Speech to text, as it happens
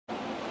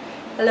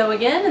Hello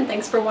again, and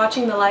thanks for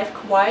watching The Life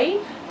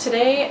Kawaii.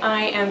 Today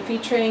I am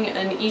featuring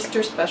an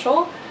Easter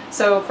special.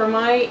 So for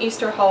my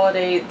Easter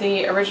holiday,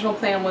 the original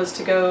plan was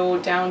to go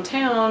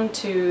downtown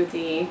to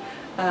the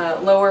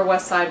Lower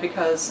West Side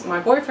because my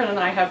boyfriend and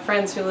I have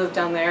friends who live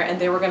down there, and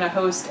they were going to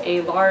host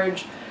a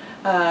large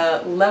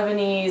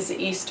Lebanese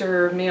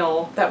Easter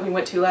meal that we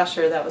went to last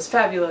year. That was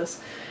fabulous.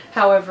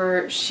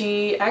 However,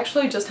 she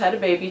actually just had a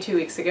baby 2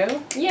 weeks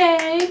ago.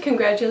 Yay!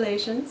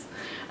 Congratulations!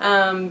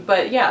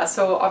 But yeah,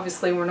 so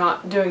obviously we're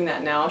not doing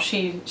that now.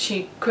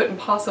 She couldn't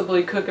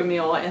possibly cook a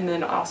meal and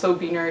then also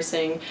be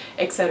nursing,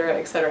 etc.,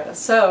 etc.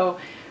 So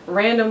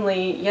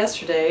randomly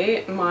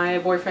yesterday, my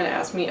boyfriend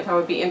asked me if I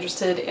would be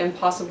interested in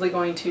possibly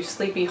going to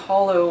Sleepy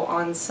Hollow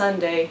on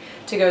Sunday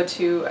to go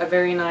to a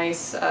very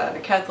nice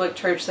Catholic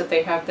church that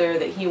they have there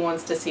that he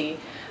wants to see.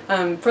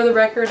 For the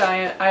record,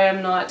 I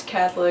am not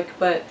Catholic,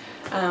 but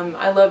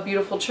I love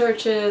beautiful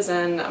churches,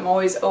 and I'm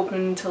always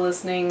open to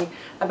listening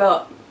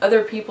about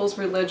other people's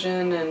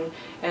religion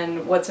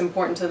and what's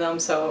important to them,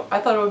 so I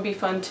thought it would be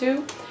fun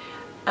too.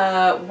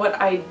 What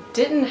I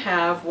didn't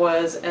have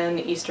was an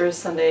Easter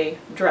Sunday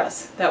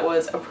dress that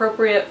was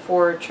appropriate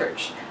for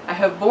church. I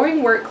have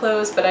boring work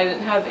clothes, but I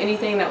didn't have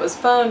anything that was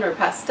fun or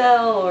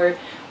pastel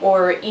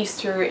or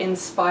Easter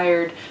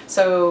inspired,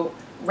 so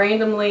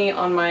randomly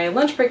on my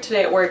lunch break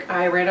today at work,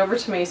 I ran over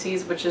to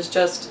Macys, which is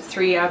just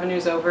 3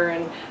 avenues over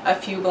and a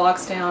few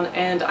blocks down,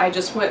 and I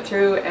just went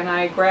through and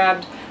I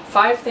grabbed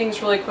 5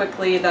 things really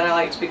quickly that I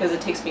liked because it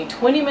takes me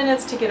 20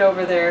 minutes to get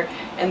over there,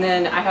 and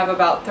then I have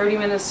about 30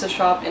 minutes to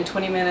shop and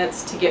 20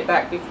 minutes to get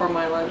back before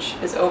my lunch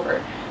is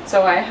over.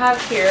 So I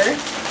have here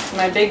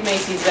my big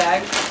Macys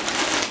bag,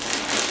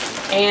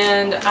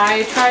 and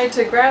I tried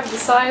to grab the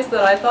size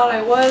that I thought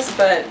I was,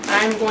 but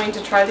I'm going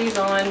to try these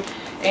on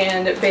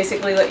and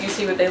basically let you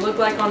see what they look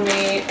like on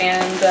me,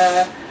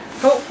 and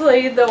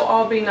hopefully they'll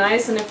all be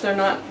nice, and if they're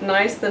not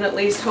nice, then at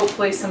least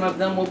hopefully some of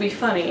them will be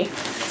funny.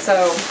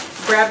 So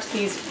grabbed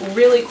these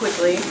really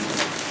quickly.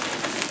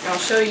 I'll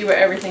show you what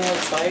everything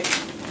looks like.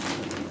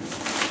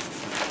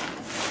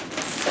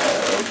 So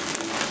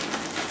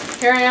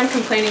here I am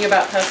complaining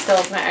about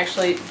pastels, and I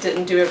actually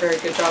didn't do a very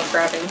good job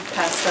grabbing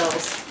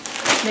pastels.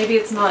 Maybe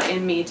it's not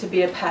in me to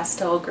be a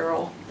pastel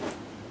girl.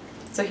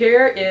 So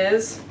here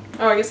is,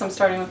 oh, I guess I'm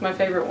starting with my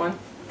favorite one.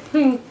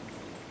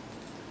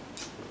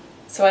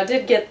 So I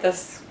did get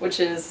this, which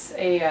is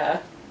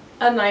a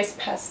nice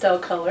pastel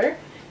color,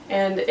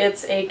 and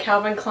it's a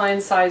Calvin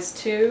Klein size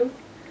 2.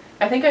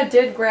 I think I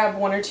did grab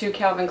 1 or 2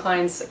 Calvin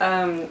Kleins.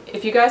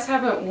 If you guys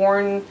haven't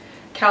worn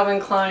Calvin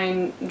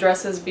Klein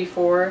dresses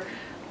before,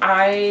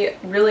 I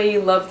really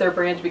love their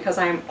brand because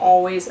I am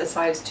always a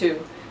size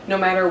 2. No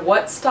matter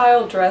what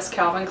style dress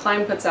Calvin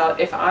Klein puts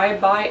out, if I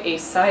buy a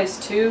size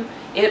 2,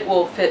 it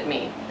will fit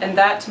me. And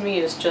that to me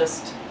is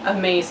just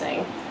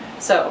amazing.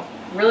 So,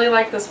 really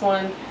like this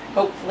one.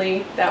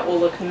 Hopefully that will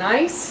look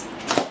nice.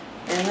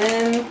 And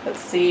then, let's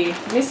see.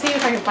 Let me see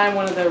if I can find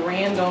one of the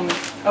random...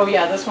 Oh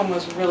yeah, this one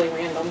was really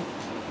random.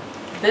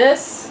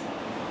 This...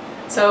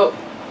 So,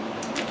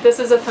 this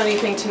is a funny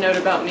thing to note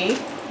about me.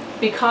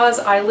 Because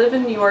I live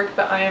in New York,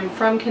 but I am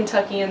from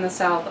Kentucky in the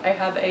South, I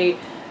have a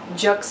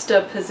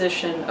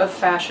juxtaposition of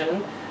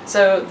fashion.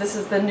 So this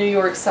is the New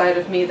York side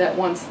of me that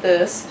wants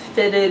this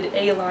fitted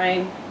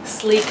A-line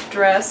sleek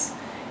dress,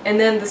 and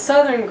then the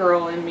Southern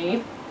girl in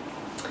me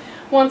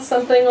wants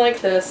something like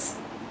this.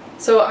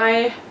 So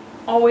I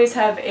always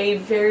have a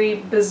very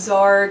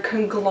bizarre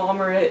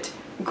conglomerate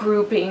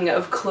grouping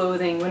of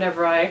clothing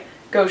whenever I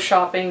go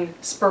shopping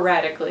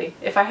sporadically.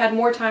 If I had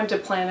more time to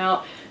plan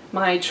out,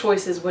 my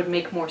choices would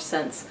make more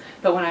sense.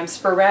 But when I'm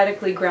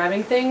sporadically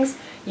grabbing things,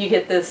 you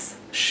get this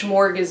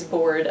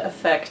smorgasbord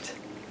effect.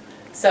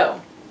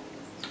 So,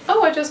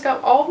 oh, I just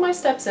got all of my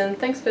steps in.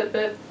 Thanks,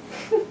 Fitbit.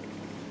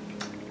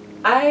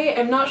 I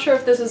am not sure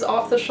if this is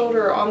off the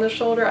shoulder or on the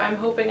shoulder. I'm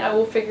hoping I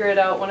will figure it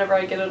out whenever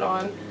I get it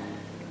on.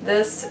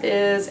 This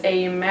is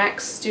a Mac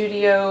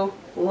Studio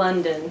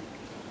London.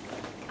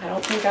 I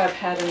don't think I've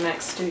had a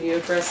Mac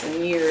Studio dress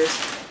in years.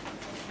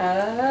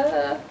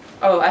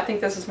 Oh, I think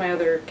this is my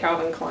other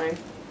Calvin Klein.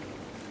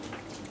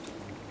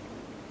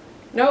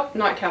 Nope,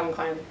 not Calvin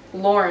Klein.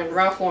 Lauren,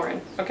 Ralph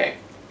Lauren. Okay.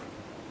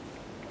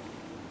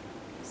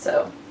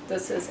 So,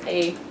 this is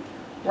a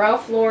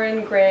Ralph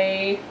Lauren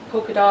gray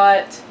polka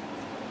dot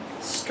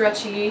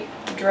stretchy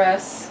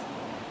dress.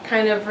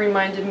 Kind of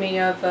reminded me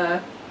of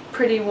a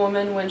Pretty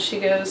Woman when she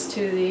goes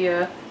to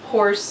the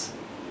horse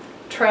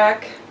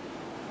track.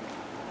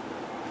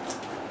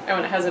 Oh,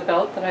 and it has a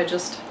belt that I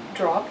just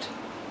dropped.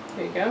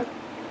 There you go.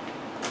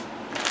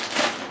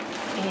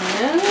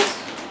 And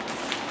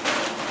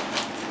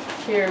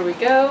here we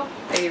go,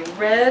 a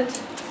red.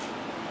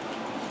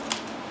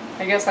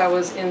 I guess I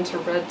was into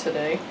red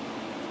today.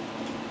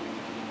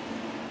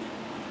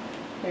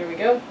 There we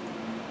go.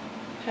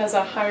 Has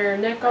a higher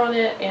neck on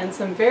it and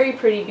some very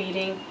pretty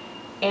beading.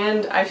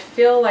 And I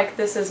feel like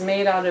this is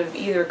made out of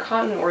either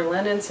cotton or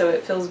linen, so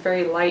it feels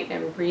very light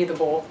and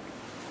breathable,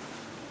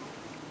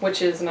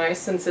 which is nice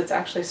since it's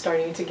actually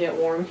starting to get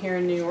warm here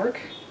in New York.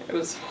 It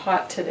was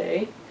hot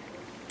today.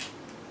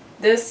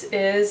 This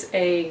is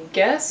a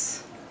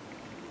Guess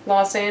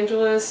Los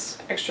Angeles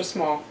extra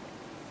small.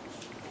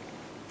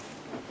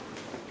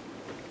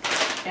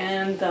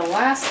 And the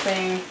last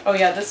thing, oh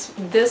yeah,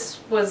 this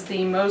was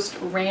the most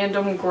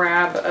random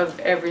grab of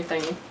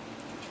everything.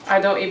 I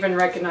don't even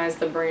recognize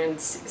the brand.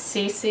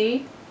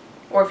 CeCe,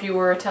 or if you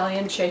were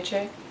Italian,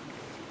 CeCe.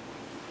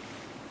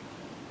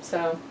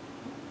 So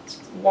it's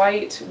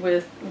white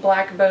with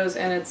black bows,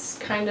 and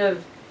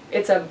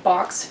it's a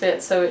box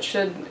fit, so it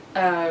should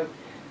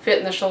fit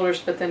in the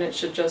shoulders, but then it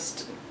should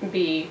just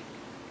be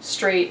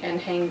straight and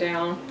hang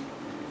down.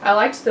 I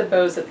liked the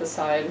bows at the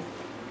side.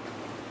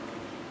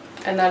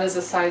 And that is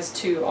a size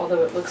 2,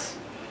 although it looks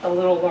a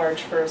little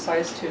large for a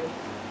size 2.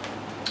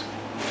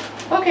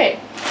 Okay,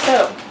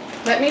 so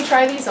let me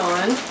try these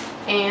on,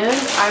 and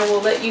I will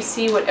let you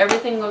see what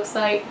everything looks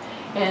like,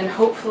 and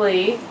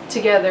hopefully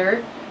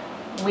together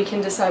we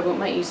can decide what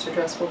my Easter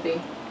dress will be.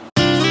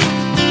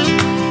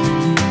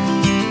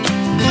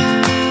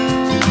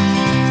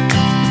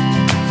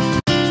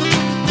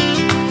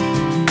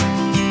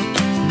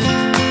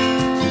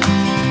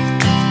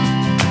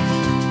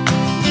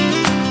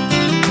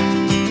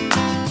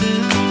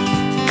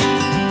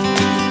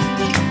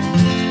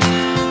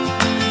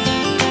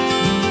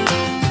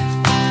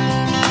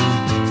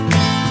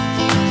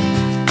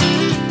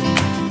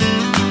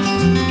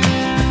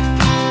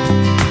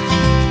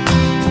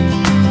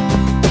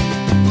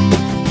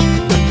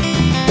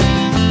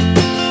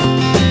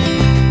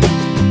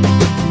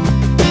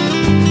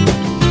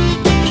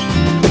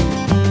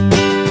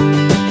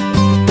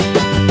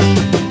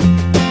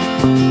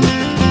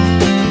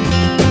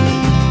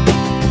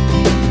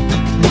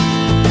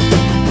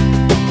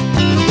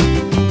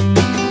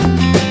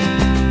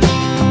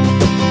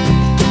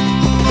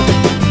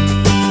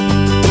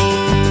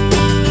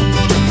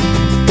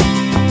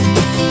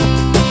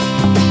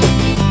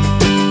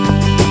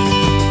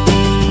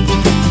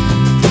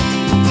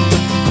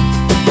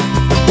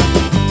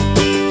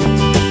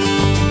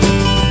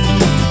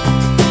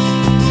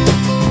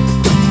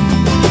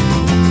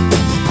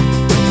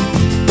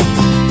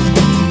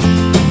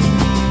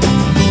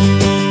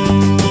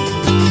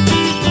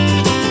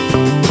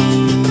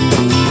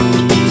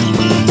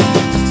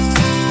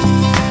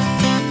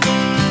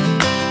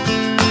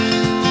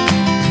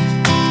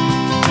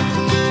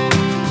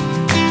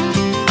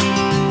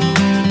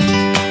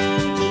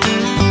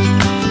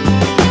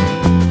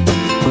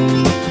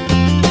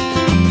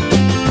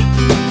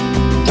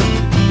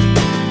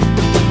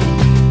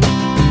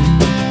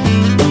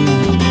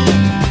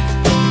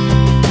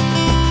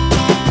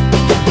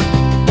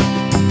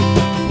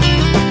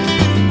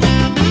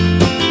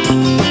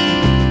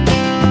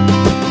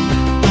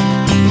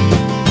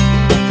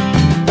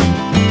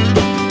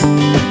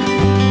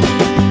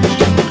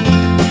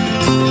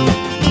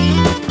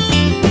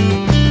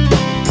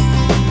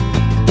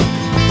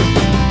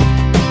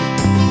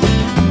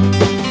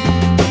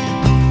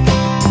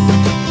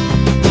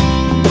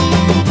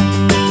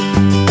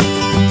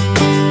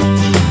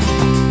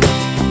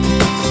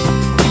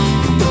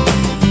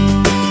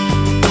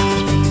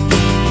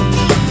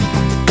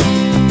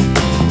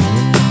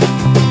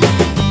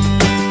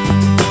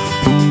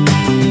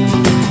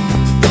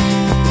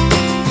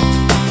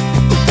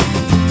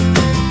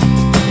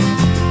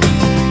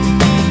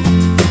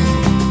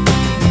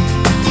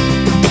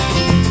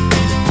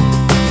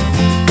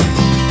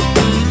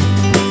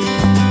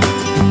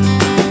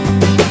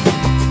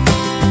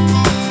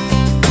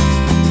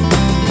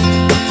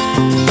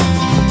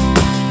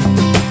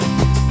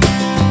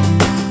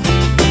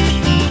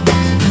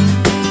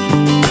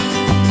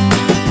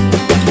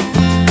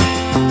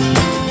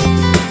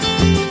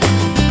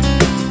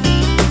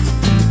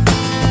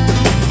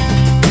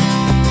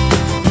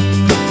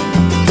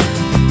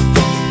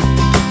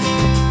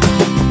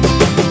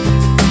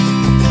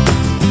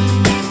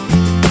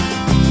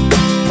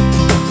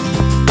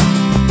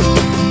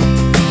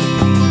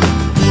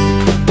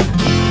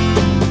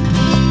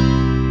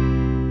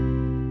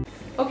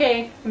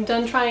 Okay, I'm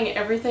done trying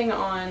everything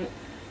on.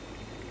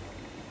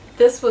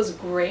 This was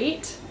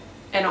great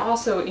and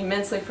also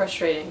immensely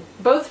frustrating,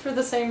 both for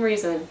the same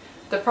reason.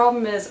 The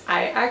problem is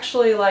I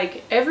actually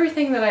like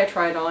everything that I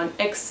tried on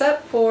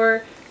except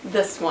for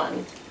this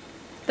one,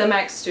 the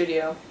Mac's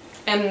Studio.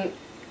 And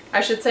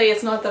I should say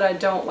it's not that I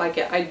don't like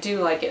it, I do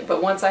like it,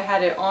 but once I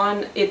had it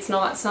on, it's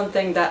not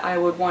something that I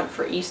would want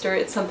for Easter.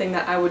 It's something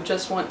that I would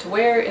just want to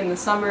wear in the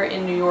summer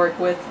in New York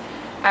with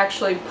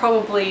actually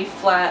probably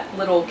flat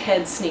little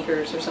Ked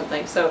sneakers or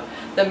something. So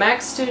the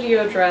Mac's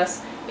Studio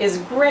dress is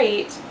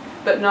great,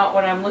 but not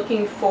what I'm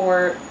looking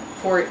for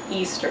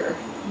Easter.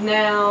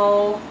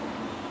 Now,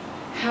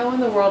 how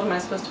in the world am I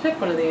supposed to pick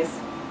one of these?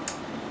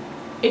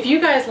 If you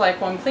guys like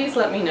one, please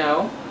let me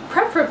know,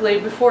 preferably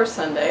before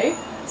Sunday,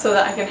 so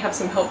that I can have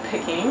some help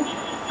picking.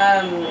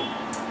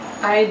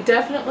 I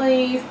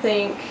definitely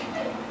think,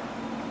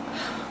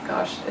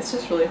 gosh, it's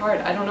just really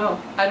hard. I don't know.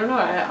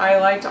 I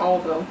liked all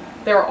of them.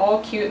 They were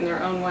all cute in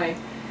their own way.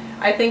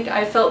 I think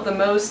I felt the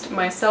most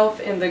myself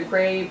in the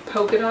gray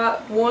polka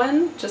dot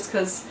one, just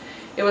because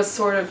it was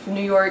sort of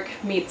New York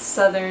meets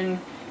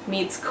Southern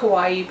meets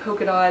kawaii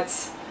polka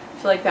dots. I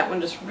feel like that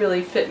one just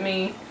really fit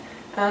me.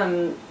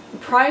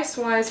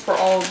 Price-wise for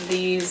all of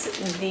these,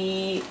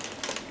 the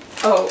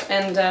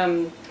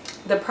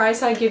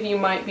price I give you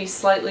might be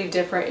slightly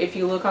different if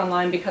you look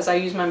online because I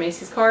use my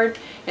Macys card,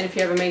 and if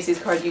you have a Macys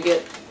card you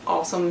get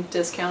awesome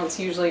discounts,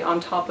 usually on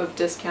top of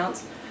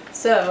discounts.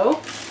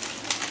 So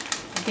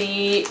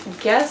the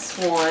Guess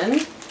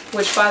one,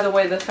 which by the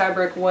way the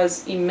fabric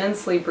was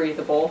immensely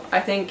breathable. I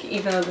think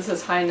even though this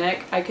is high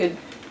neck,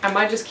 I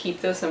might just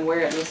keep this and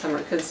wear it in the summer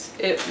because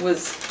it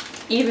was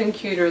even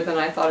cuter than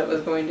I thought it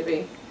was going to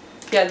be.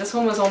 Yeah, this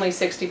one was only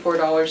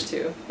 $64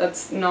 too.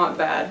 That's not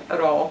bad at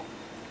all.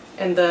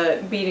 And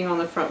the beading on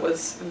the front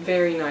was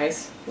very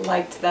nice.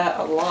 Liked that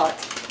a lot.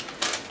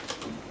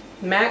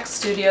 Mac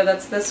Studio,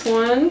 that's this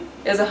one,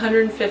 is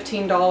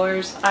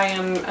 $115.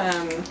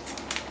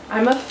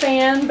 I'm a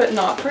fan, but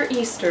not for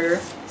Easter,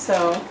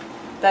 so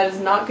that is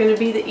not going to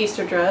be the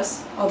Easter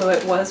dress, although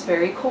it was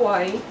very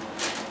kawaii.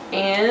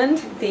 And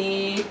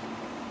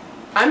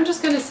I'm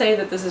just going to say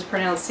that this is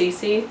pronounced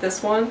CeCe,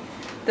 this one.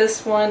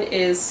 This one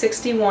is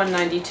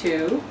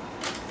 $61.92.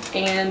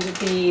 And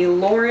the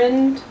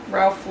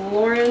Ralph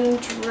Lauren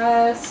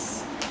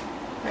dress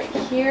right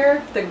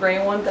here, the gray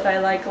one that I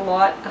like a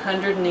lot,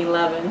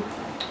 $111.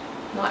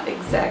 Not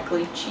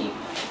exactly cheap.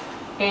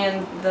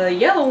 And the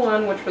yellow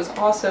one, which was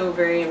also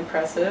very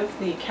impressive,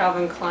 the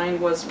Calvin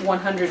Klein, was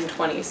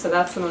 $120, so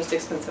that's the most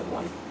expensive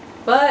one.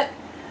 But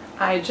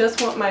I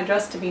just want my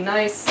dress to be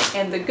nice,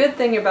 and the good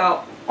thing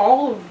about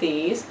all of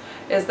these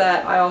is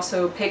that I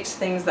also picked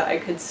things that I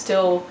could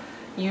still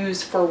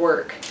use for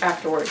work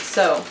afterwards.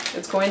 So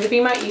it's going to be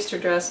my Easter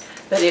dress,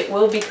 but it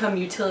will become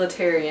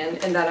utilitarian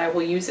in that I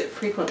will use it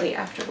frequently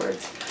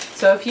afterwards.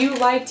 So if you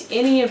liked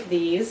any of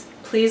these,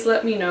 please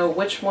let me know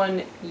which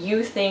one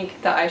you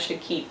think that I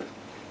should keep.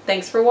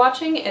 Thanks for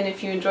watching, and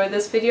if you enjoyed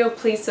this video,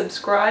 please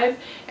subscribe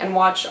and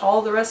watch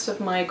all the rest of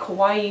my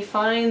kawaii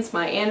finds,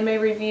 my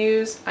anime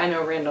reviews, I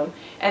know, random,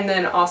 and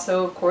then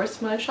also, of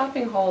course, my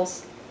shopping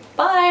hauls.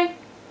 Bye!